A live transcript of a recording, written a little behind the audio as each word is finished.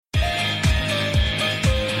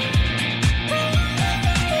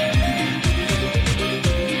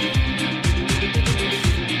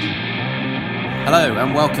Hello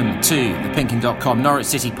and welcome to the PinkUn Norwich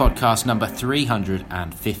City Podcast number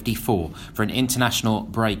 354 for an international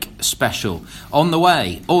break special. On the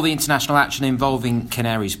way, all the international action involving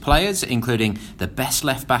Canaries players, including the best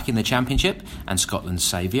left back in the Championship and Scotland's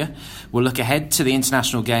saviour. We'll look ahead to the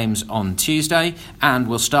international games on Tuesday, and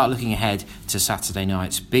we'll start looking ahead to Saturday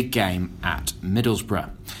night's big game at Middlesbrough.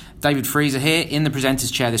 David Freezer here in the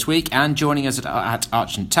presenter's chair this week, and joining us at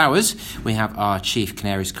Archant Towers we have our Chief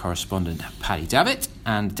Canaries correspondent Paddy Davitt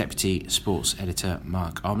and Deputy Sports Editor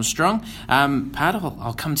Mark Armstrong. Pad,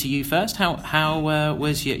 I'll come to you first. How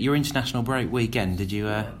was your international break weekend? Did you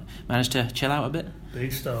manage to chill out a bit?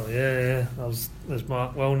 Beast-style, yeah. As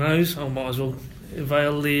Mark well knows, I might as well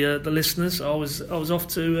avail the listeners. I was off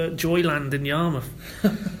to Joyland in Yarmouth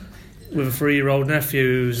with a 3-year-old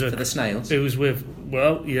nephew for the snails. Who was with,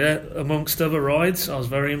 amongst other rides. I was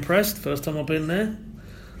very impressed. First time I've been there,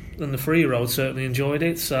 and the 3-year-old certainly enjoyed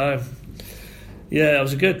it. So, yeah, it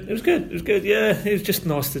was good. Yeah, it was just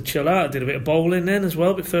nice to chill out. I did a bit of bowling then as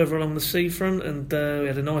well, a bit further along the seafront, and we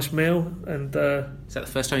had a nice meal. And is that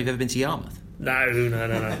the first time you've ever been to Yarmouth?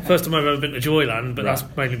 No. First time I've ever been to Joyland, but that's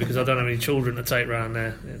mainly because I don't have any children to take round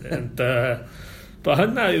there. And but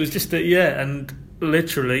no, it was just and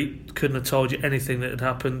literally couldn't have told you anything that had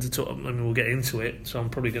happened. I mean, we'll get into it, so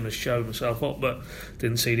I'm probably going to show myself up, but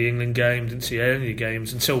didn't see the England game, didn't see any of the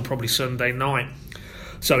games until probably Sunday night.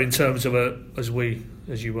 So in terms of as you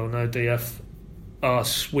well know, DF, our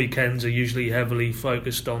weekends are usually heavily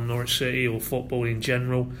focused on Norwich City or football in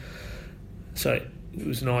general. So it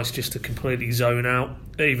was nice just to completely zone out,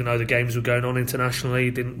 even though the games were going on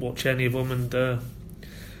internationally. Didn't watch any of them, and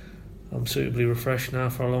I'm suitably refreshed now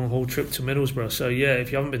for a long haul trip to Middlesbrough. So yeah,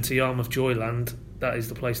 if you haven't been to Yarmouth Joyland, that is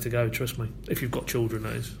the place to go, trust me. If you've got children,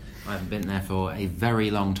 that is. I haven't been there for a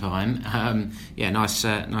very long time.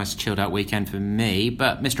 Nice chilled out weekend for me.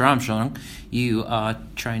 But Mr. Armstrong, you are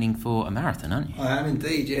training for a marathon, aren't you? I am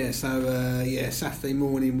indeed, yeah. So Saturday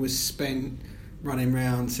morning was spent running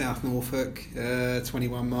around South Norfolk,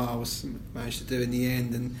 21 miles managed to do in the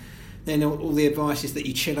end, and then all the advice is that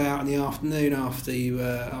you chill out in the afternoon after you've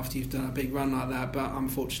done a big run like that. But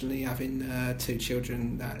unfortunately, having 2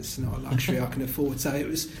 children, that's not a luxury I can afford. So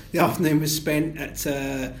the afternoon was spent at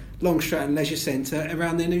Longstratton Leisure Centre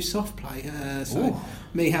around their new soft play.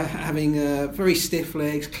 Me having very stiff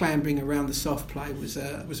legs, clambering around the soft play was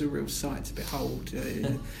a real sight to behold.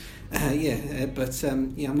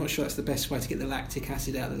 I'm not sure that's the best way to get the lactic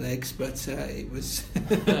acid out of the legs, but it was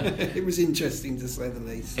it was interesting to say the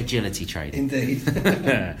least. Agility training. Indeed.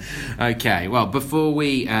 Okay, well, before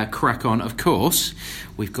we crack on, of course,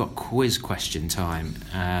 we've got quiz question time.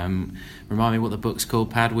 Remind me what the book's called,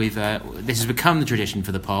 Pad. This has become the tradition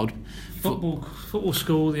for the pod. Football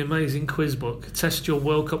School, the amazing quiz book. Test your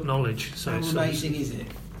World Cup knowledge. So how amazing is it?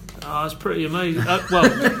 It's pretty amazing.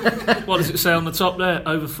 What does it say on the top there?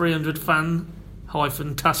 Over 300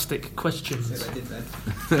 fan-tastic questions. So they did that.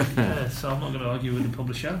 Yeah, so I'm not going to argue with the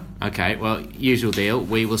publisher. Okay, well, usual deal.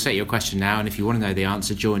 We will set you a question now, and if you want to know the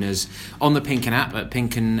answer, join us on the PinkUn app at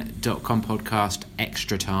PinkUn.com podcast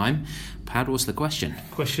extra time. Pad, what's the question?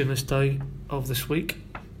 Question this day of this week,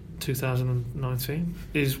 2019,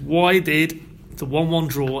 is why did the 1-1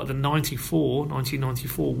 draw at the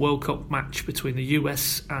 1994 World Cup match between the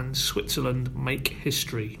US and Switzerland make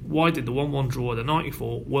history? Why did the 1-1 draw at the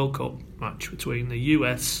 94 World Cup match between the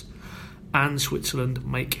US and Switzerland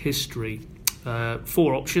make history?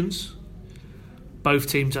 4 options. Both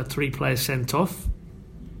teams had 3 players sent off.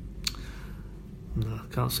 No,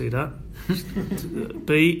 can't see that.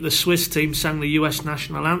 B, the Swiss team sang the US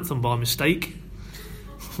national anthem by mistake.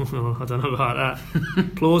 I don't know about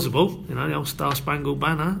that. Plausible, the old Star Spangled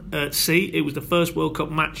Banner. C, it was the first World Cup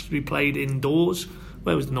match to be played indoors.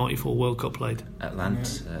 Where was the 94 World Cup played? Atlanta.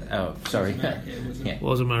 Sorry. It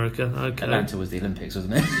was America. Okay. Atlanta was the Olympics,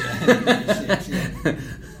 wasn't it? Yeah.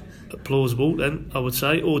 Plausible, then, I would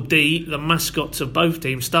say. Or D, the mascots of both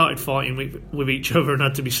teams started fighting with each other and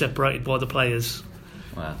had to be separated by the players.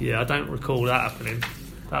 Wow. Yeah, I don't recall that happening.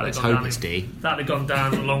 Let's hope it's D. That had gone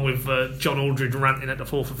down along with John Aldridge ranting at the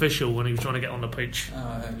 4th official when he was trying to get on the pitch.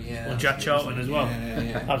 Or Jack Charlton as well.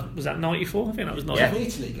 Yeah. Was that 94? I think that was 94. Yeah, the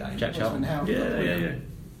Italy game. Jack Charlton.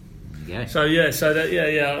 Yeah. So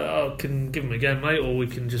I can give him again, mate, or we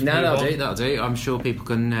can just. No, that'll do. I'm sure people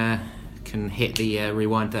can can hit the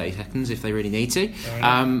rewind 30 seconds if they really need to.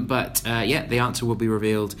 But the answer will be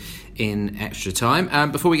revealed in extra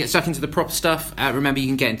time. Before we get stuck into the proper stuff, remember you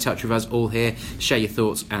can get in touch with us all here, share your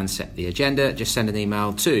thoughts and set the agenda. Just send an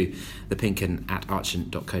email to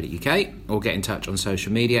thepinkun@archant.co.uk or get in touch on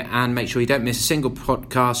social media, and make sure you don't miss a single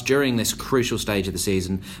podcast during this crucial stage of the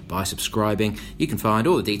season by subscribing. You can find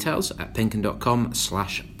all the details at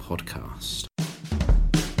pinkun.com/podcast.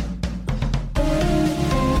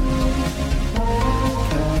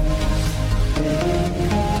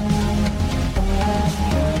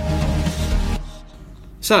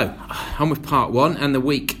 So, on with part one and the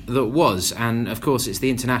week that was, and of course it's the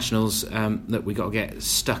internationals that we got to get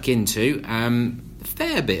stuck into.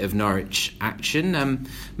 Fair bit of Norwich action.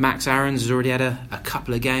 Max Aarons has already had a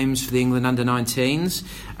couple of games for the England under-19s.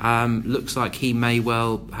 Looks like he may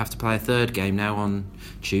well have to play a third game now on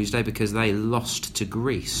Tuesday because they lost to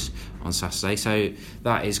Greece on Saturday. So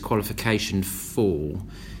that is qualification for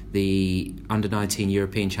the under-19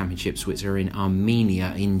 European Championships, which are in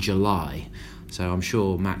Armenia in July. So I'm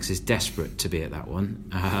sure Max is desperate to be at that one.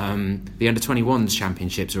 The Under-21s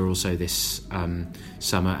Championships are also this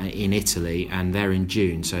summer in Italy, and they're in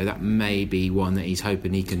June. So that may be one that he's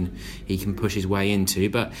hoping he can push his way into.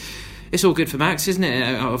 But it's all good for Max, isn't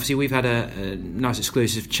it? Obviously, we've had a nice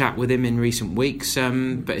exclusive chat with him in recent weeks.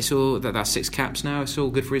 But it's all that's 6 caps now. It's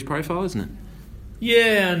all good for his profile, isn't it?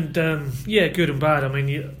 Yeah, and good and bad. I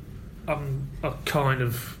mean, I'm kind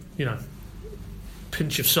of,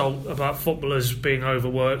 pinch of salt about footballers being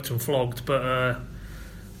overworked and flogged, but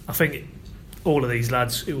I think all of these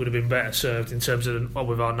lads, it would have been better served in terms of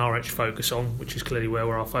with our Norwich focus on, which is clearly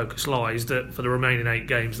where our focus lies, that for the remaining 8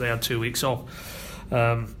 games they had 2 weeks off,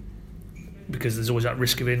 because there's always that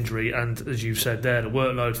risk of injury. And as you've said there, the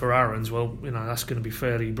workload for Aarons, well, that's going to be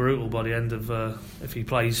fairly brutal by the end of if he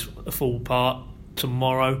plays a full part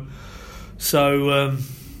tomorrow. So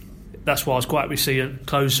that's why I was quite happy to see it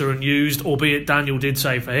closer and used, albeit Daniel did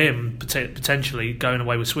say for him potentially going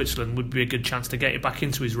away with Switzerland would be a good chance to get it back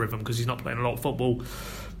into his rhythm because he's not playing a lot of football.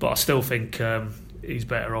 But I still think he's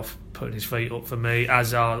better off putting his feet up for me,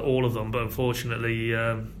 as are all of them. But unfortunately,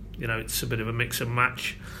 it's a bit of a mix and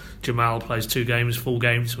match. Jamal plays 2 games, full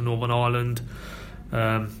games for Northern Ireland.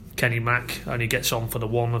 Kenny Mack only gets on for the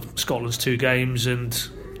one of Scotland's 2 games, and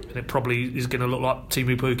it probably is going to look like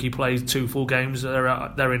Timu Pukki plays 2 full games.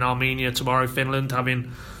 They're in Armenia tomorrow, Finland,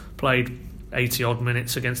 having played 80-odd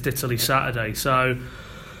minutes against Italy Saturday. So,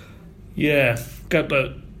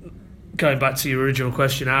 but going back to your original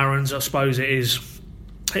question, Aarons, I suppose it is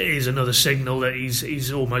another signal that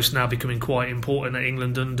he's almost now becoming quite important at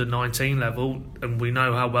England under-19 level, and we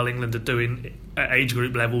know how well England are doing at age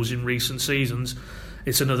group levels in recent seasons.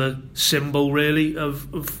 It's another symbol, really,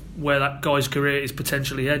 of where that guy's career is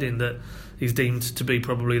potentially heading, that he's deemed to be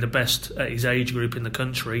probably the best at his age group in the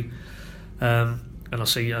country. And I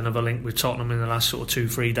see another link with Tottenham in the last sort of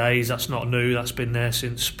 2-3 days. That's not new. That's been there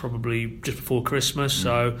since probably just before Christmas.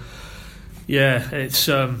 So, it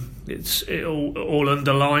all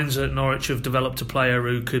underlines that Norwich have developed a player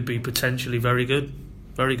who could be potentially very good.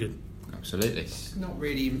 Very good. Absolutely. It's not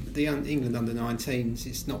really the England under-19s.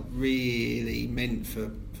 It's not really meant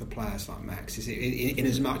for players like Max, is it? In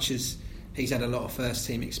as much as he's had a lot of first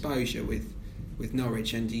team exposure with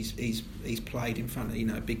Norwich, and he's played in front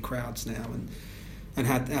of big crowds now, and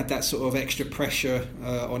had that sort of extra pressure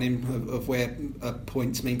on him of where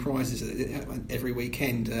points mean prizes every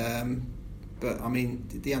weekend. But I mean,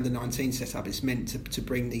 the under-19 setup is meant to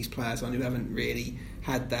bring these players on who haven't really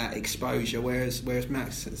had that exposure, whereas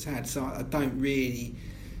Max has had. So I don't really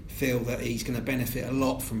feel that he's going to benefit a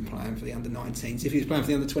lot from playing for the under-19s. If he was playing for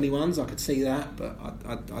the under-21s, I could see that, but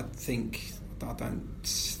I don't think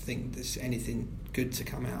there's anything good to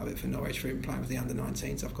come out of it for Norwich for him playing for the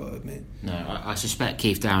under-19s, I've got to admit. No, I suspect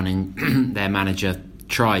Keith Downing, their manager,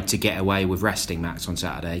 tried to get away with resting Max on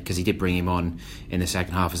Saturday, because he did bring him on in the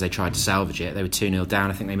second half as they tried to salvage it. They were 2-0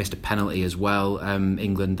 down. I think they missed a penalty as well,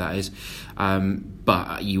 England that is.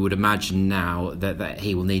 But you would imagine now that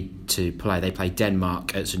he will need to play. They play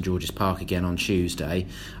Denmark at St George's Park again on Tuesday,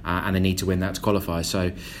 and they need to win that to qualify.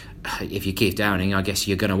 So if you're Keith Downing, I guess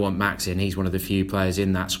you're going to want Max in. He's one of the few players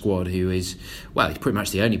in that squad who is, well, he's pretty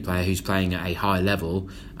much the only player who's playing at a high level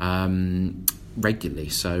regularly.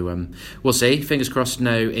 So we'll see. Fingers crossed,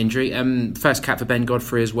 no injury. First cap for Ben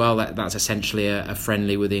Godfrey as well. That's essentially a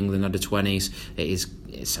friendly with England under-20s.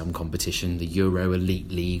 It's some competition, the Euro Elite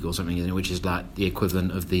League or something, which is like the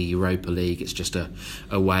equivalent of the Europa League. It's just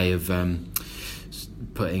a way of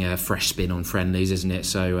putting a fresh spin on friendlies, isn't it?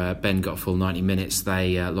 So Ben got a full 90 minutes.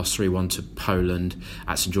 They lost 3-1 to Poland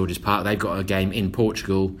at St George's Park. They've got a game in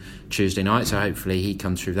Portugal Tuesday night, so hopefully he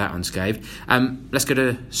comes through that unscathed. Let's go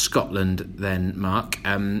to Scotland then, Mark.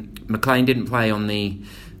 McLean didn't play on the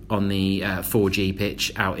 4G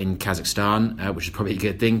pitch out in Kazakhstan, which is probably a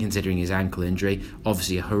good thing considering his ankle injury.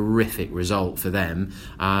 Obviously a horrific result for them,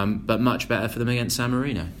 but much better for them against San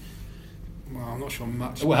Marino. Well, I'm not sure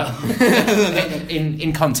much. Well,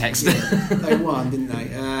 in context. Yeah, they won, didn't they?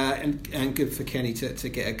 And good for Kenny to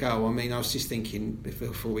get a goal. I mean, I was just thinking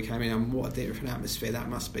before we came in, what a different atmosphere that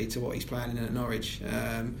must be to what he's playing in at Norwich.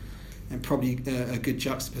 And probably a good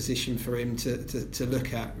juxtaposition for him to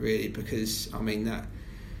look at, really, because I mean that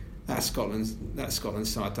Scotland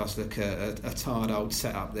side does look a tired old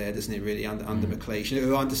setup there, doesn't it? Really under McLeish,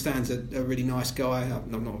 who I understand's a really nice guy. I've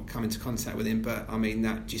not come into contact with him, but I mean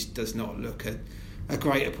that just does not look a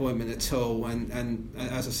great appointment at all. And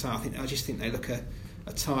as I say, I just think they look a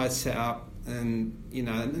tired setup, and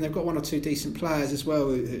and they've got one or two decent players as well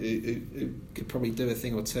who could probably do a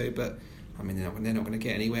thing or two, but I mean they're not going to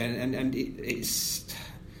get anywhere, and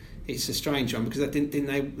it's a strange one because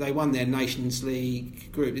they won their Nations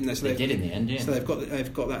League group, didn't they? So they did in the end, yeah. So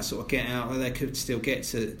they've got that sort of get out, where they could still get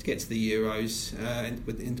to the Euros,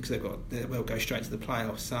 because they'll go straight to the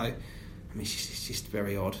playoffs. So I mean, it's just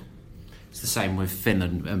very odd. It's the same with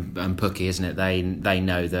Finland and Pukki, isn't it? They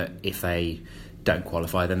know that if they don't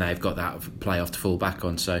qualify, then they've got that playoff to fall back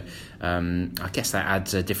on. So I guess that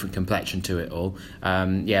adds a different complexion to it all.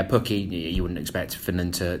 Pukki, you wouldn't expect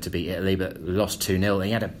Finland to beat Italy, but lost 2-0.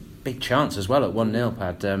 He had a big chance as well at 1-0,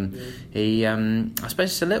 Pad. He, I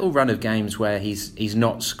suppose it's a little run of games where he's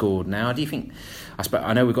not scored now. Do you think?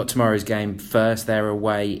 I know we've got tomorrow's game first. They're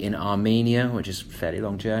away in Armenia, which is a fairly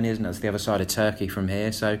long journey, isn't it? It's the other side of Turkey from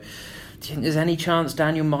here. So do you think there's any chance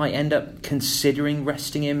Daniel might end up considering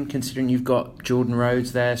resting him, considering you've got Jordan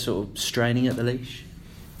Rhodes there sort of straining at the leash?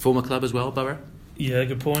 Former club as well, Borough? Yeah,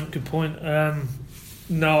 good point.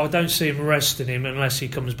 No, I don't see him resting him unless he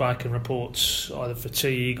comes back and reports either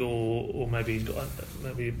fatigue or maybe he's got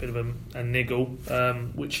a bit of a niggle,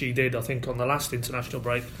 which he did, I think, on the last international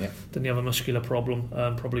break. Yeah. Didn't he have a muscular problem?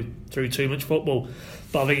 Probably through too much football.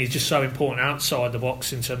 But I think he's just so important outside the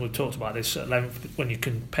box. In terms, we've talked about this at length when you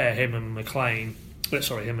compare him and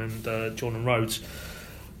Jordan Rhodes.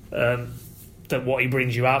 That what he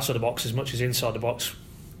brings you outside the box as much as inside the box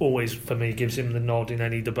always, for me, gives him the nod in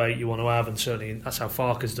any debate you want to have, and certainly that's how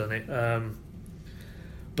Farke's done it.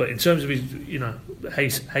 But in terms of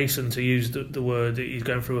his, hasten to use the word, he's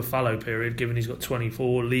going through a fallow period, given he's got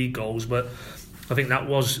 24 league goals. But I think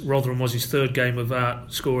Rotherham was his third game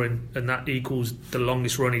without scoring, and that equals the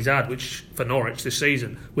longest run he's had, which for Norwich this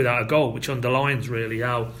season, without a goal, which underlines really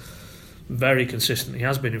how very consistent he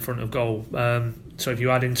has been in front of goal. So if you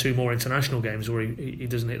add in 2 more international games where he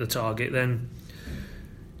doesn't hit the target, then...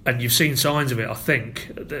 And you've seen signs of it, I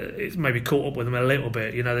think. It's maybe caught up with him a little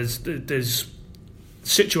bit. There's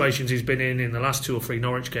situations he's been in the last 2 or 3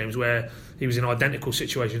 Norwich games where he was in identical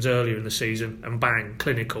situations earlier in the season, and bang,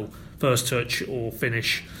 clinical, first touch or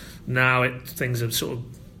finish. Now things are sort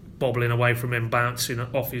of bobbling away from him, bouncing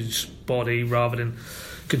off his body rather than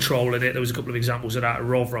controlling it. There was a couple of examples of that at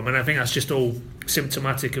Rotherham, and I think that's just all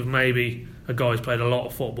symptomatic of maybe a guy who's played a lot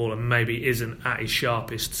of football and maybe isn't at his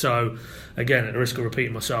sharpest. So again, at the risk of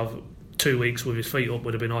repeating myself, 2 weeks with his feet up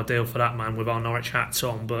would have been ideal for that man with our Norwich hats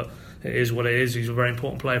on, but it is what it is. He's a very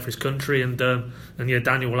important player for his country, and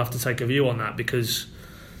Daniel will have to take a view on that, because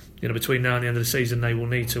between now and the end of the season they will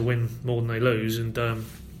need to win more than they lose, and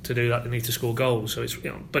to do that they need to score goals. So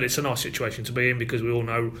but it's a nice situation to be in, because we all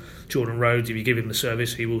know Jordan Rhodes, if you give him the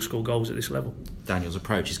service, he will score goals at this level. Daniel's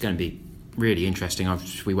approach is going to be really interesting.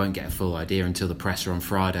 We won't get a full idea until the presser on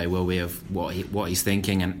Friday, will we, of what he's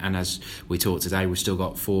thinking, and as we talked today, we've still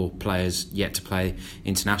got 4 players yet to play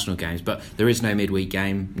international games, but there is no midweek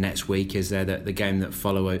game next week, is there? The game that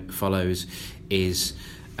follows is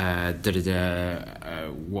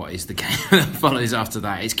what is the game that follows after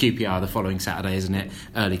that? It's QPR the following Saturday, isn't it?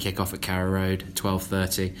 Early kick-off at Carrow Road,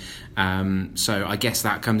 12:30. So I guess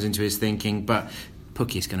that comes into his thinking, but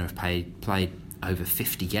Pukki's going to have played over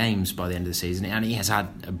 50 games by the end of the season, and he has had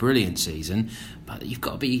a brilliant season. But you've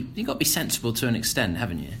got to be sensible to an extent,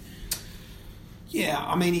 haven't you? Yeah,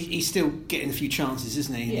 I mean, he's still getting a few chances,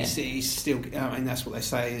 isn't he? Yeah. He's still. I mean, that's what they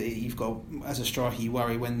say. You've got, as a striker, you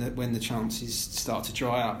worry when the chances start to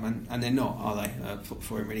dry up, and they're not, are they?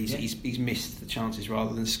 For him, really, he's missed the chances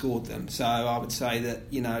rather than scored them. So I would say that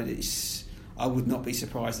I would not be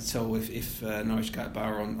surprised at all if Norwich go to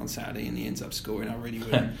Borough on Saturday and he ends up scoring. I really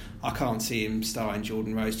wouldn't. I can't see him starting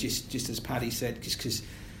Jordan Rhodes, just as Paddy said, just because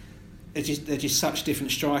they're just such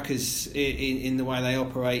different strikers in the way they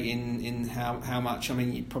operate, in how much. I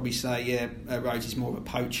mean, you'd probably say Rhodes is more of a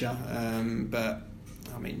poacher, but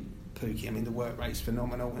I mean Pookie. I mean the work rate's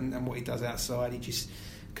phenomenal, and what he does outside, he just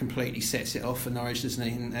completely sets it off for Norwich, doesn't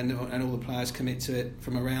he? And all the players commit to it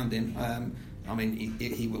from around him. I mean,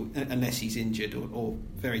 he will, unless he's injured or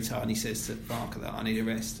very tired, and he says to Barker that I need a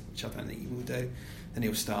rest, which I don't think he will do, then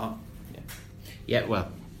he'll start. Yeah,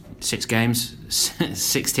 well, 6 games,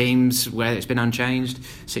 6 teams where it's been unchanged,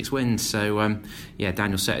 6 wins. So,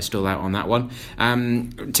 Daniel Sett is still out on that one.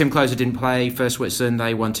 Tim Closer didn't play for Switzerland.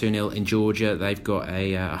 They won 2-0 in Georgia. They've got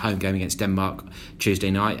a home game against Denmark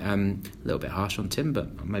Tuesday night. A little bit harsh on Tim, but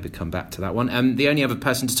I'll maybe come back to that one. The only other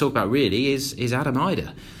person to talk about really is Adam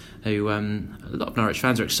Idah, who a lot of Norwich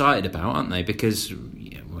fans are excited about, aren't they? Because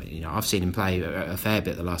I've seen him play a fair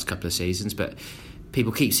bit the last couple of seasons, but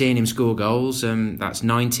people keep seeing him score goals. That's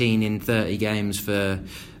 19 in 30 games for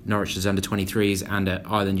Norwich's under-23s and at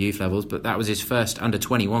Island youth levels, but that was his first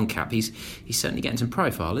under-21 cap. He's certainly getting some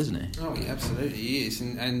profile, isn't he? Oh, yeah, absolutely, he is.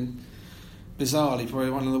 And bizarrely,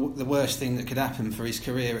 probably one of the worst thing that could happen for his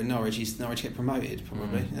career at Norwich is Norwich get promoted,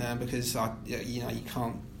 probably, because you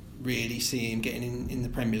can't really see him getting in the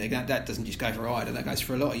Premier League. That doesn't just go for Idah, that goes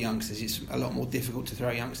for a lot of youngsters. It's a lot more difficult to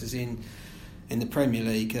throw youngsters in the Premier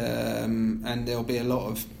League, and there'll be a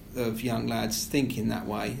lot of young lads thinking that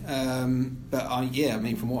way. But I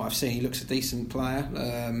mean, from what I've seen, he looks a decent player.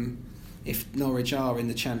 If Norwich are in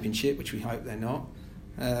the Championship, which we hope they're not,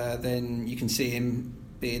 then you can see him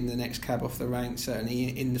being the next cab off the rank,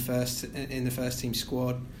 certainly in the first team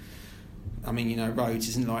squad. I mean, Rhodes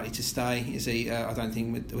isn't likely to stay, is he? I don't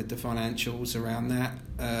think with the financials around that,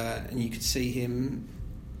 and you could see him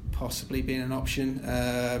possibly being an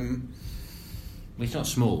option. He's not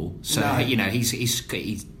small, so no.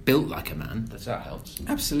 He's built like a man. That helps.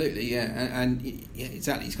 Absolutely, yeah, and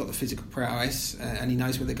exactly. He's got the physical prowess, and he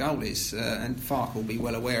knows where the goal is. And Fark will be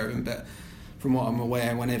well aware of him. But from what I'm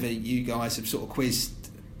aware, whenever you guys have sort of quizzed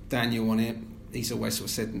Daniel on it, he's always sort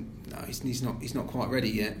of said, no, he's not quite ready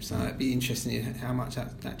yet. So it'd be interesting how much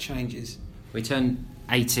that changes. We turned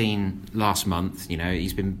 18 last month.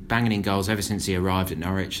 He's been banging in goals ever since he arrived at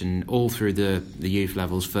Norwich, and all through the youth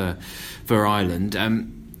levels for Ireland.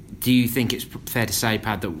 Do you think it's fair to say,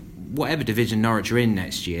 Pad, that whatever division Norwich are in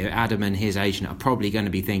next year, Adam and his agent are probably going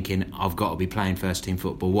to be thinking, I've got to be playing first team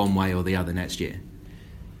football one way or the other next year?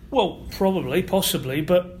 Well, probably, possibly,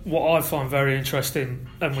 but what I find very interesting,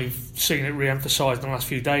 and we've seen it re-emphasised in the last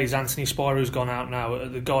few days, Anthony Spiro's gone out now,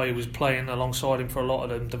 the guy who was playing alongside him for a lot of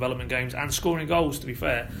the development games and scoring goals, to be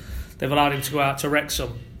fair. They've allowed him to go out to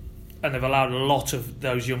Wrexham, and they've allowed a lot of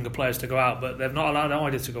those younger players to go out, but they've not allowed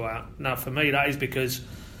Idah to go out. Now, for me, that is because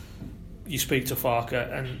you speak to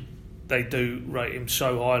Farker and they do rate him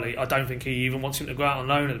so highly. I don't think he even wants him to go out on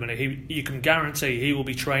loan at the minute. You can guarantee he will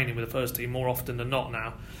be training with the first team more often than not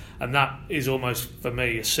now. And that is almost, for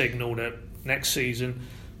me, a signal that next season,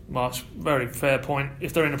 Mark's very fair point,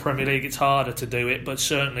 if they're in the Premier League, it's harder to do it, but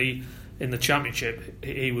certainly in the Championship,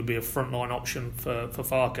 he would be a frontline option for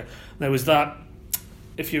Farker. There was that,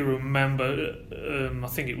 if you remember, I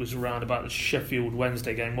think it was around about the Sheffield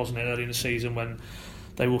Wednesday game, wasn't it, early in the season, when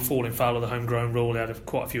they were falling foul of the homegrown rule. They had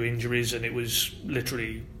quite a few injuries, and it was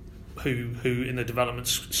literally who in the development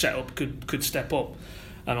setup could step up.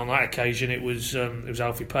 And on that occasion, it was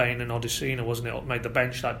Alfie Payne and Odysseina, wasn't it, made the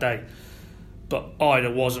bench that day. But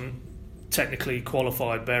Idah wasn't technically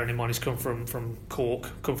qualified, bearing in mind he's come from Cork,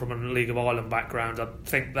 come from a League of Ireland background. I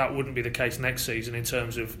think that wouldn't be the case next season in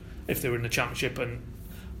terms of if they were in the Championship and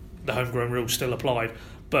the homegrown rules still applied.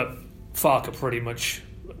 But Farker pretty much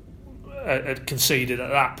had conceded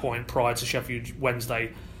at that point, prior to Sheffield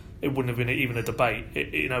Wednesday, it wouldn't have been even a debate.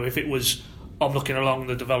 If it was, I'm looking along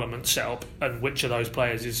the development setup and which of those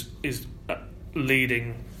players is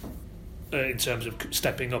leading in terms of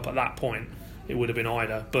stepping up at that point, it would have been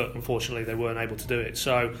Idah, but unfortunately they weren't able to do it.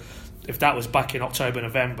 So if that was back in October,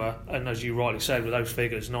 November, and as you rightly said, with those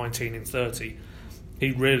figures, 19 in 30,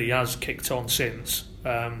 he really has kicked on since.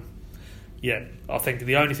 I think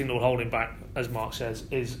the only thing that will hold him back, as Mark says,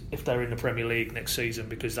 is if they're in the Premier League next season,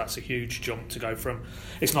 because that's a huge jump to go from.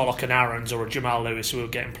 It's not like an Aarons or a Jamal Lewis who are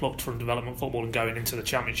getting plucked from development football and going into the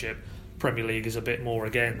Championship. Premier League is a bit more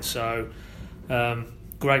again. So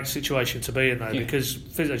great situation to be in though,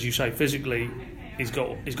 because as you say, physically he's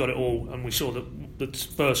got it all, and we saw that the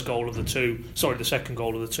second goal of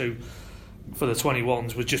the two for the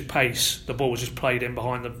 21s was just pace. The ball was just played in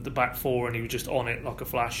behind the back four, and he was just on it like a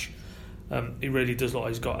flash. He really does look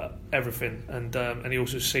like he's got everything, and he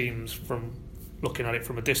also seems, from looking at it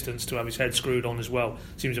from a distance, to have his head screwed on as well.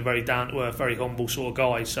 Seems a very down to earth, very humble sort of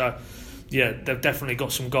guy. So yeah, they've definitely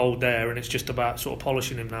got some gold there, and it's just about sort of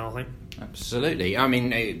polishing him now, I think. Absolutely. I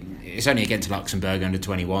mean, it's only against Luxembourg under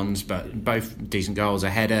 21s, but both decent goals,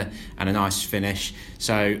 a header and a nice finish.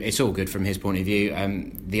 So it's all good from his point of view.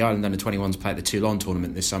 The Ireland under 21s play at the Toulon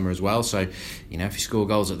tournament this summer as well. So, you know, if you score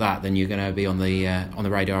goals at that, then you're going to be on the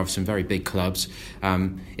radar of some very big clubs.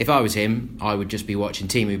 If I was him, I would just be watching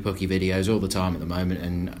Teemu Pukki videos all the time at the moment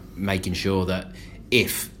and making sure that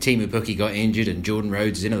if Teemu Pukki got injured and Jordan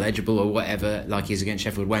Rhodes is ineligible or whatever, like he is against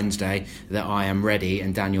Sheffield Wednesday, that I am ready,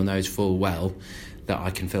 and Daniel knows full well that I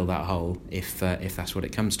can fill that hole if that's what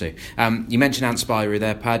it comes to. You mentioned Ant Spirey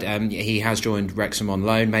there, Pad. He has joined Wrexham on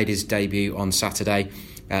loan, made his debut on Saturday.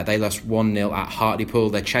 They lost 1-0 at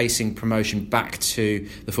Hartlepool. They're chasing promotion back to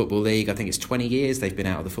the Football League. I think it's 20 years they've been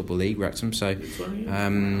out of the Football League, Wrexham. So,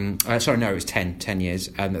 it was 10 years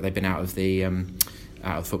that they've been out of the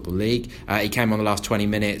Football League. He came on the last 20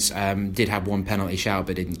 minutes, did have one penalty shout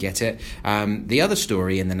but didn't get it. The other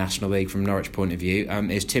story in the National League from Norwich point of view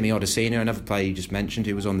is Timmy Odesina, another player you just mentioned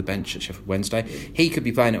who was on the bench at Sheffield Wednesday. He could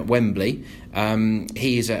be playing at Wembley.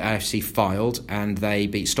 He is at AFC Fylde and they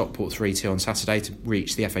beat Stockport 3-2 on Saturday to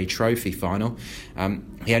reach the FA Trophy final.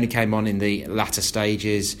 He only came on in the latter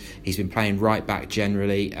stages. He's been playing right back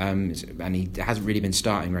generally, and he hasn't really been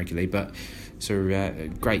starting regularly, but so a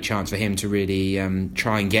great chance for him to really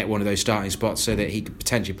try and get one of those starting spots so that he could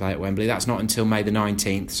potentially play at Wembley. That's not until May the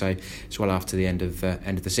 19th, so it's well after the end of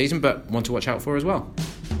the season, but one to watch out for as well.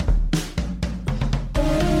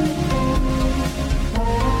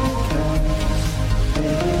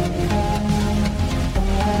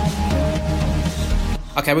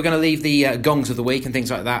 Okay, we're going to leave the gongs of the week and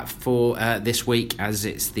things like that for this week, as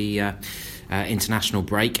it's the international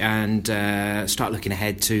break, and start looking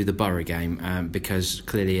ahead to the Borough game, because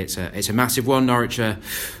clearly it's a massive one. Norwich are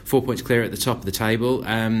 4 points clear at the top of the table.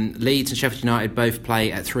 Leeds and Sheffield United both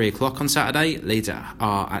play at 3:00 on Saturday. Leeds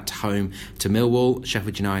are at home to Millwall,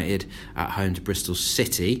 Sheffield United at home to Bristol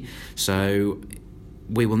City. So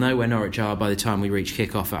we will know where Norwich are by the time we reach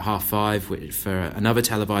kick-off at 5:30 for another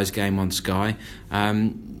televised game on Sky.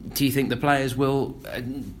 Do you think the players will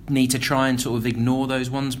need to try and sort of ignore those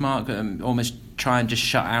ones, Mark? Almost try and just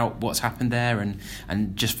shut out what's happened there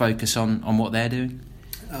and just focus on what they're doing?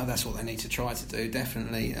 That's what they need to try to do,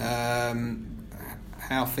 definitely.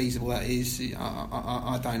 How feasible that is,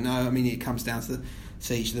 I don't know. I mean, it comes down to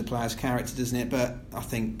each of the players' character, doesn't it? But I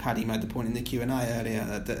think Paddy made the point in the Q&A earlier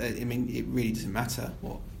that I mean, it really doesn't matter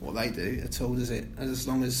what they do at all, does it? As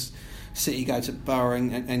long as City go to Borough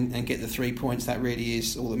and get the 3 points, that really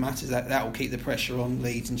is all that matters. That will keep the pressure on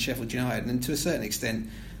Leeds and Sheffield United, and to a certain extent,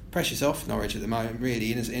 pressure's off Norwich at the moment,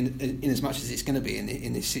 really, in as much as it's going to be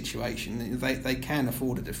in this situation. They can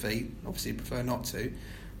afford a defeat. Obviously, prefer not to,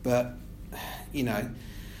 but you know,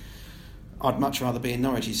 I'd much rather be in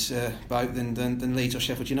Norwich's boat than Leeds or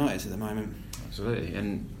Sheffield United at the moment. Absolutely.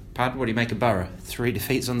 And Pad, what do you make of Borough? 3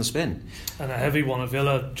 defeats on the spin, and a heavy one at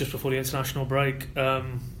Villa just before the international break.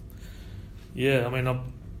 Yeah, I mean,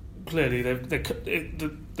 clearly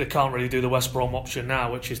they can't really do the West Brom option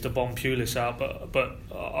now, which is to bomb Pulis out. But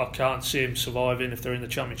I can't see him surviving if they're in the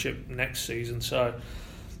Championship next season. So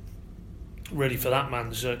really, for that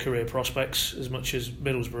man's career prospects, as much as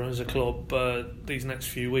Middlesbrough as a club, these next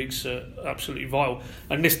few weeks are absolutely vital.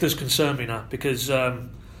 And this does concern me now, because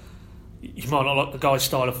you might not like the guy's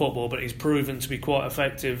style of football, but he's proven to be quite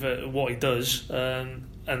effective at what he does. And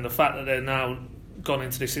the fact that they're now gone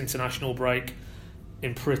into this international break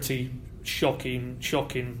in pretty shocking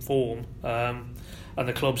form, and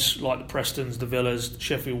the clubs like the Prestons, the Villas,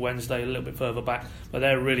 Sheffield Wednesday a little bit further back, but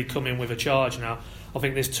they're really coming with a charge now. I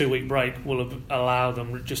think this 2-week break will allow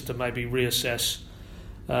them just to maybe reassess,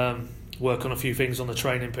 work on a few things on the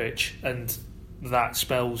training pitch, and that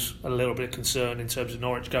spells a little bit of concern in terms of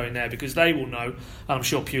Norwich going there, because they will know, and I'm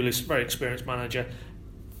sure Pulis, very experienced manager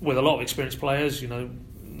with a lot of experienced players, you know,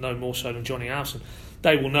 no more so than Johnny Howson,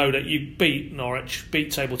 they will know that you beat Norwich, beat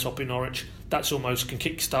tabletop in Norwich, that's almost can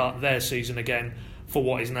kickstart their season again for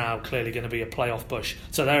what is now clearly going to be a playoff push.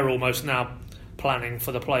 So they're almost now planning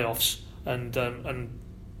for the playoffs, and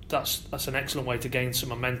that's an excellent way to gain some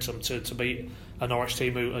momentum to beat a Norwich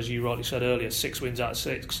team who, as you rightly said earlier, 6 wins out of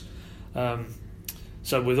 6.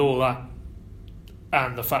 So with all that,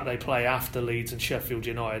 and the fact they play after Leeds and Sheffield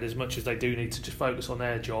United, as much as they do need to just focus on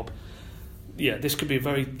their job, yeah, this could be a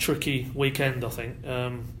very tricky weekend, I think,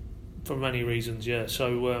 for many reasons. Yeah,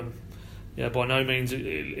 so yeah, by no means,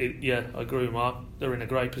 yeah, I agree with Mark. They're in a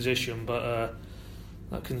great position, but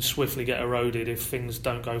that can swiftly get eroded if things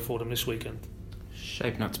don't go for them this weekend.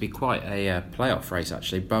 Shaping up to be quite a playoff race,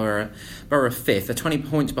 actually. Borough 5th, they're 20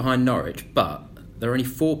 points behind Norwich, but they're only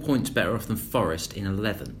 4 points better off than Forest in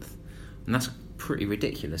 11th. And that's pretty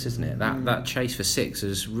ridiculous, isn't it? That chase for 6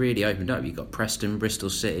 has really opened up. You've got Preston, Bristol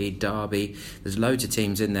City, Derby. There's loads of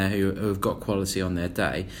teams in there who have got quality on their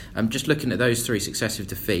day. Just looking at those 3 successive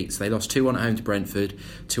defeats, they lost 2-1 at home to Brentford,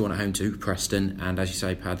 2-1 at home to Preston, and as you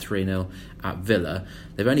say, had 3-0 at Villa.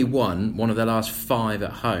 They've only won one of their last 5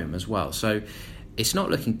 at home as well. So it's not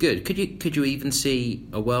looking good. Could you even see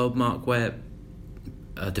a world, Mark, where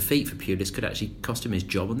a defeat for Pulis could actually cost him his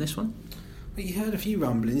job on this one? Well, you heard a few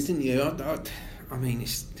rumblings, didn't you? I mean,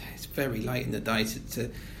 it's very late in the day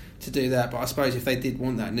to do that, but I suppose if they did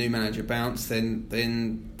want that new manager bounce,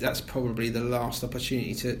 then that's probably the last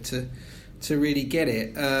opportunity to really get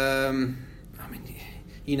it. I mean,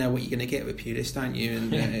 you know what you're going to get with Pulis, don't you?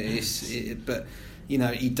 And but you know,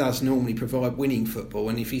 he does normally provide winning football,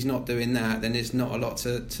 and if he's not doing that, then there's not a lot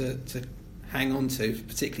to hang on to,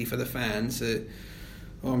 particularly for the fans.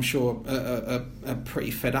 I'm sure are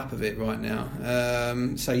pretty fed up of it right now.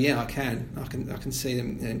 So yeah, I can see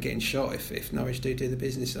them getting shot if Norwich do the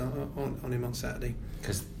business on him on Saturday.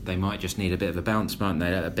 Because they might just need a bit of a bounce, mightn't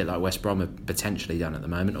they? A bit like West Brom have potentially done at the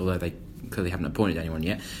moment, although they clearly haven't appointed anyone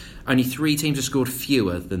yet. Only 3 teams have scored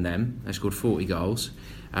fewer than them. They've scored 40 goals.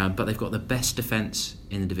 But they've got the best defence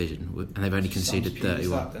in the division, and they've only conceded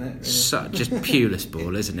 31. Just Pulis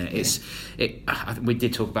ball, isn't it? We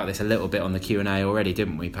did talk about this a little bit on the Q&A already,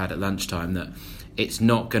 didn't we, Pat, at lunchtime, that it's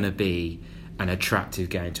not going to be an attractive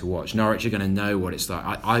game to watch. Norwich are going to know what it's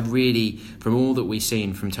like. I really, from all that we've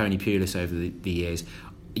seen from Tony Pulis over the years,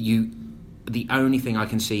 the only thing I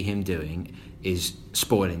can see him doing is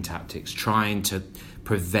spoiling tactics, trying to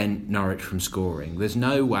prevent Norwich from scoring. There's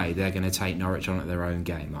no way they're going to take Norwich on at their own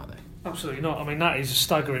game, are they? Absolutely not. I mean, that is a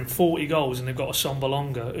staggering 40 goals, and they've got a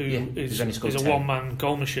Sombalonga who is a one-man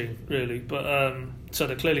goal machine, really. But so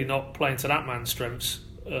they're clearly not playing to that man's strengths.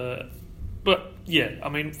 But yeah, I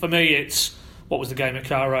mean, for me, it's what was the game at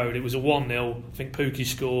Carrow Road? It was a 1-0. I think Pookie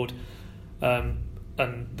scored,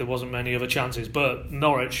 and there wasn't many other chances. But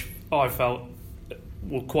Norwich, I felt,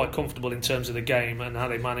 were quite comfortable in terms of the game and how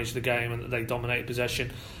they managed the game, and that they dominated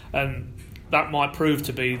possession, and that might prove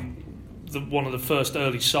to be one of the first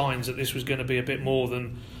early signs that this was going to be a bit more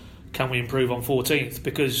than can we improve on 14th,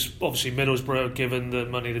 because obviously Middlesbrough, given the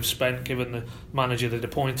money they've spent, given the manager they'd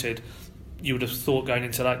appointed, you would have thought going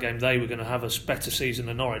into that game they were going to have a better season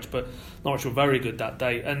than Norwich, but Norwich were very good that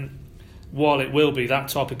day. And while it will be that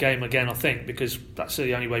type of game again, I think, because that's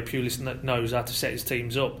the only way Pulis knows how to set his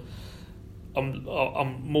teams up,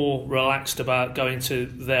 I'm more relaxed about going to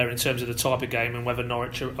there in terms of the type of game and whether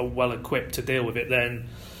Norwich are well equipped to deal with it than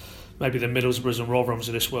maybe the Middlesbroughs and Rotherhams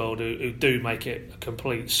of this world who do make it a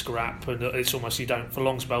complete scrap, and it's almost, you don't, for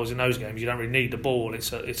long spells in those games, you don't really need the ball.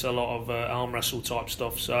 It's a lot of arm wrestle type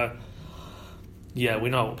stuff. So yeah, we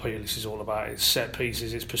know what Pulis is all about. It's set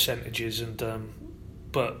pieces, it's percentages, and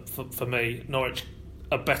but for me, Norwich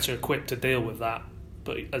are better equipped to deal with that.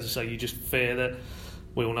 But as I say, you just fear that.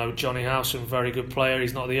 We all know Johnny House, a very good player.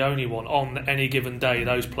 He's not the only one. On any given day,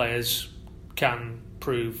 those players can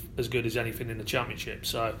prove as good as anything in the Championship.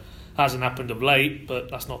 So, hasn't happened of late,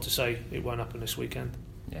 but that's not to say it won't happen this weekend.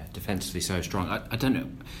 Yeah, defensively so strong. I don't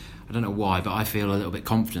know why, but I feel a little bit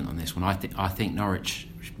confident on this one. I think Norwich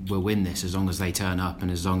will win this as long as they turn up,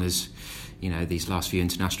 and as long as, you know, these last few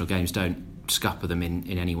international games don't scupper them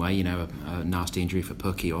in any way. You know, a nasty injury for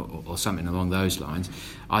Pookie or something along those lines.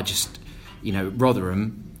 You know,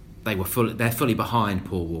 Rotherham, they're fully behind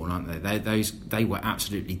Paul Warne, aren't they? They were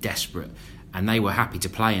absolutely desperate, and they were happy to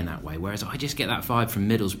play in that way. Whereas I just get that vibe from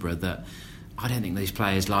Middlesbrough that I don't think these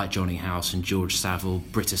players like Johnny House and George Saville,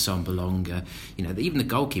 Britta Sombalonga, you know, even the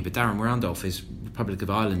goalkeeper Darren Randolph is Republic of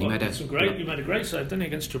Ireland. He made a great save, didn't he,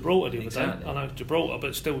 against Gibraltar the other day? I know Gibraltar,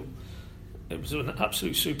 but still, it was an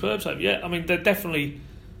absolute superb save. Yeah, I mean, they're definitely.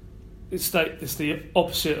 It's the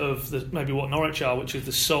opposite of maybe what Norwich are, which is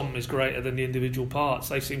the sum is greater than the individual parts.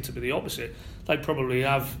 They seem to be the opposite. They probably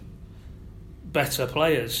have better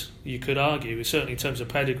players, you could argue, certainly in terms of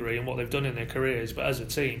pedigree and what they've done in their careers, but as a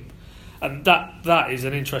team. And that is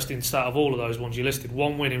an interesting stat of all of those ones you listed.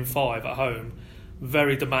 1 win in 5 at home,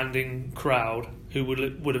 very demanding crowd who would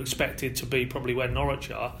have expected to be probably where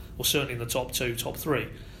Norwich are, or certainly in the top 2, top 3.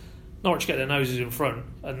 Norwich get their noses in front,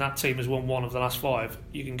 and that team has won 1 of the last 5.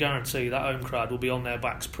 You can guarantee that home crowd will be on their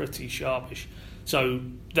backs pretty sharpish. So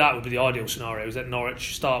that would be the ideal scenario, is that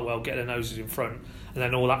Norwich start well, get their noses in front, and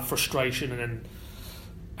then all that frustration and then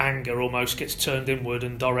anger almost gets turned inward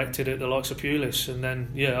and directed at the likes of Pulis. And then,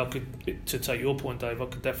 yeah, to take your point, Dave, I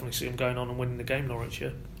could definitely see them going on and winning the game, Norwich, yeah.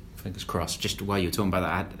 Fingers crossed. Just while you were talking about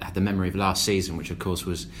that, I had the memory of last season, which of course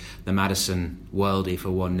was the Madison worldie for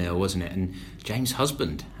 1-0, wasn't it? And James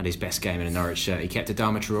Husband had his best game in a Norwich shirt. He kept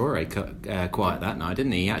Adama Traore quiet that night,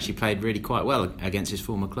 didn't he? He actually played really quite well against his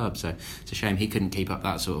former club, so it's a shame he couldn't keep up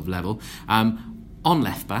that sort of level. On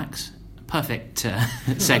left backs, perfect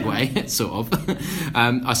segue, sort of.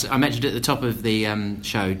 I mentioned at the top of the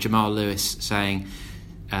show Jamal Lewis saying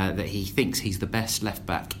that he thinks he's the best left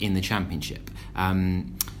back in the Championship.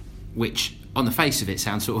 Which, on the face of it,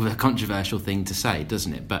 sounds sort of a controversial thing to say,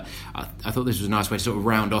 doesn't it? But I thought this was a nice way to sort of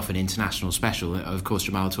round off an international special. Of course,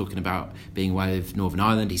 Jamal talking about being away with Northern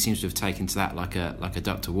Ireland, he seems to have taken to that like a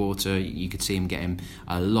duck to water. You could see him getting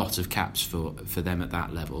a lot of caps for them at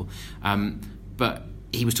that level. But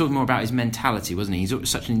he was talking more about his mentality, wasn't he? He's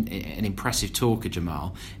such an impressive talker,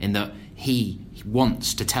 Jamal, in that he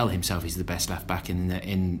wants to tell himself he's the best left back in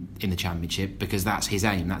the Championship because that's his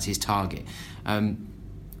aim, that's his target.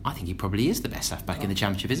 I think he probably is the best left back in the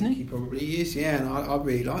Championship, isn't he? He probably is, yeah. And I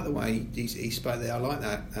really like the way he spoke there. I like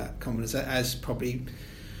that confidence. As probably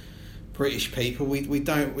British people,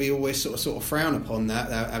 we always sort of frown upon that,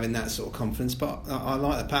 having that sort of confidence. But I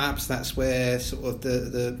like that. Perhaps that's where sort of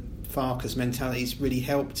the Farke's mentality's really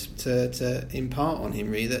helped to impart on him.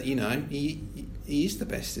 Really, that he is the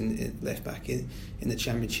best in left back in the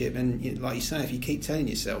Championship. And like you say, if you keep telling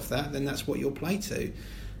yourself that, then that's what you'll play to.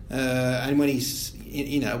 And when he's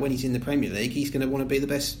in the Premier League, he's going to want to be the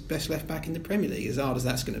best left back in the Premier League, as hard as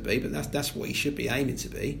that's going to be. But that's what he should be aiming to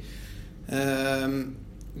be.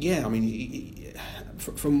 Yeah, I mean,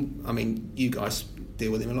 you guys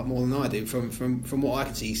deal with him a lot more than I do. From what I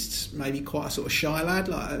can see, he's maybe quite a sort of shy lad,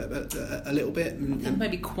 like a little bit, and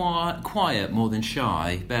maybe quiet more than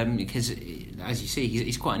shy, because as you see,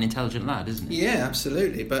 he's quite an intelligent lad, isn't he? Yeah,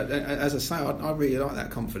 absolutely. But as I say, I really like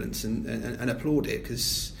that confidence and applaud it,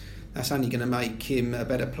 because that's only going to make him a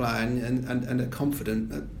better player and a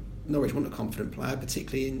confident. Norwich want a confident player,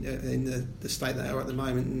 particularly in the state they are at the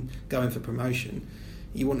moment and going for promotion.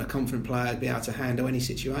 You want a confident player to be able to handle any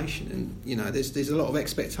situation, and there's a lot of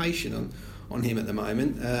expectation on him at the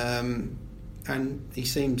moment, and he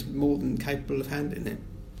seems more than capable of handling it.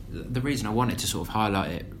 The reason I wanted to sort of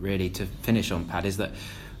highlight it, really, to finish on, Pad, is that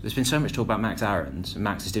there's been so much talk about Max Aarons.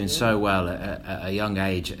 Max is doing so well at a young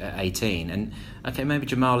age, at 18, and okay, maybe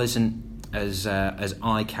Jamal isn't as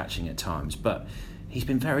eye-catching at times, but he's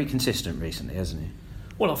been very consistent recently, hasn't he?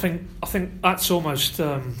 Well, I think that's almost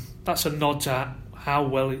that's a nod to how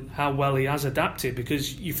well he has adapted,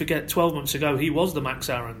 because you forget 12 months ago he was the Max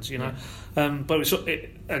Aarons, Yeah. But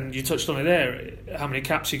and you touched on it there, how many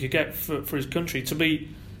caps he could get for his country. To be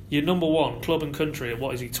your number one club and country at,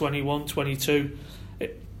 what is he, 21, 22,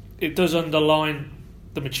 it does underline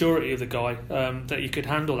the maturity of the guy, that he could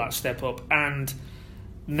handle that step up. And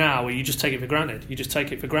now you just take it for granted.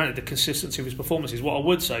 The consistency of his performances. What I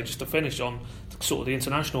would say, just to finish on sort of the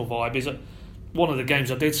international vibe, is that one of the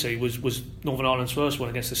games I did see was Northern Ireland's first one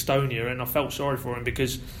against Estonia, and I felt sorry for him,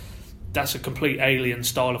 because that's a complete alien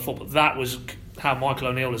style of football. That was how Michael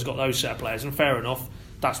O'Neill has got those set of players, and fair enough,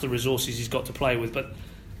 that's the resources he's got to play with. But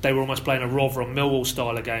they were almost playing a Rotherham Millwall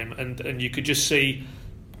style of game, and you could just see,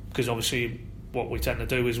 because obviously what we tend to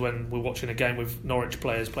do is when we're watching a game with Norwich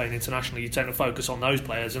players playing internationally, you tend to focus on those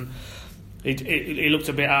players, and he looked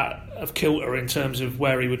a bit out of kilter in terms of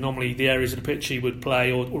where he would normally, the areas of the pitch he would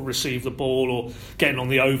play or receive the ball, or getting on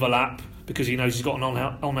the overlap, because he knows he's got an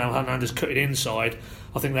Onel Hernandez cutting inside.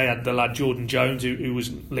 I think they had the lad Jordan Jones, who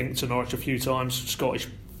was linked to Norwich a few times, Scottish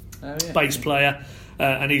bass player,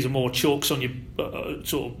 and he's a more chalk on your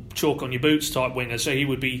boots type winger, so he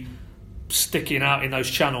would be sticking out in those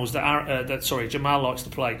channels that Jamal likes to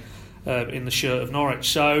play in the shirt of Norwich.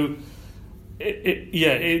 So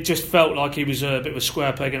it just felt like he was a bit of a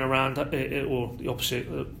square peg in a round, or the opposite,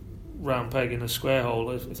 round peg in a square hole,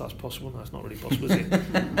 if that's possible. No, it's not really possible, is it?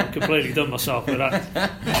 I've completely done myself with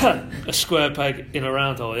that. A square peg in a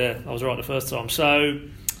round hole. Yeah, I was right the first time. So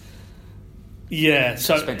yeah,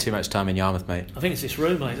 spent too much time in Yarmouth, mate. I think it's this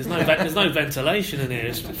room, mate. There's no ventilation in here.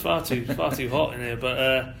 It's far too hot in here.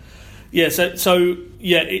 But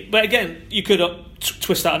but again, you could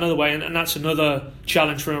twist that another way, and that's another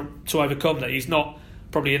challenge for him to overcome. That he's not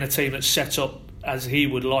probably in a team that's set up as he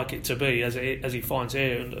would like it to be, as he finds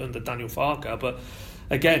here under Daniel Farke. But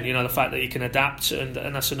again, the fact that he can adapt, and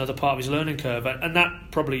that's another part of his learning curve. And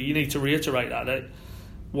that probably, you need to reiterate that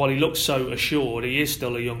while he looks so assured, he is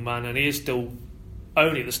still a young man, and he is still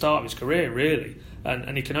only at the start of his career, really.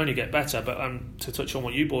 And he can only get better. But to touch on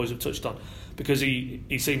what you boys have touched on, because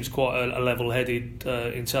he seems quite a level-headed,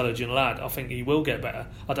 intelligent lad, I think he will get better.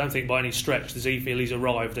 I don't think by any stretch does he feel he's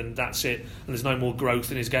arrived and that's it, and there's no more growth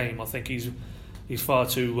in his game. I think he's he's far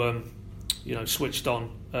too switched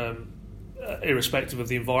on, irrespective of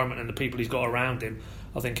the environment and the people he's got around him.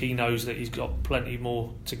 I think he knows that he's got plenty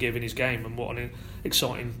more to give in his game, and what an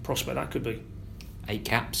exciting prospect that could be. 8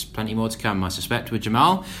 caps, plenty more to come, I suspect, with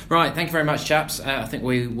Jamal. Right, thank you very much, chaps. I think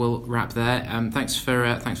we will wrap there. Thanks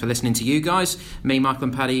for listening to you guys. Me, Michael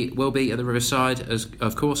and Paddy will be at the Riverside, as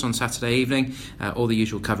of course, on Saturday evening. All the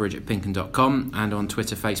usual coverage at PinkUn.com and on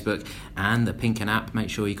Twitter, Facebook, and the PinkUn app.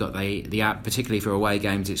 Make sure you got the app, particularly for away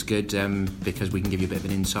games. It's good because we can give you a bit of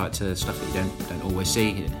an insight to stuff that you don't always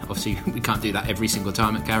see. Obviously, we can't do that every single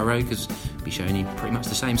time at Carrow Road because we'll be showing you pretty much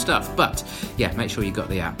the same stuff. But yeah, make sure you got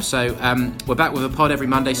the app. So we're back with a pod every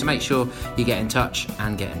Monday, so make sure you get in touch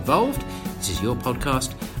and get involved. This is your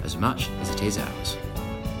podcast as much as it is ours.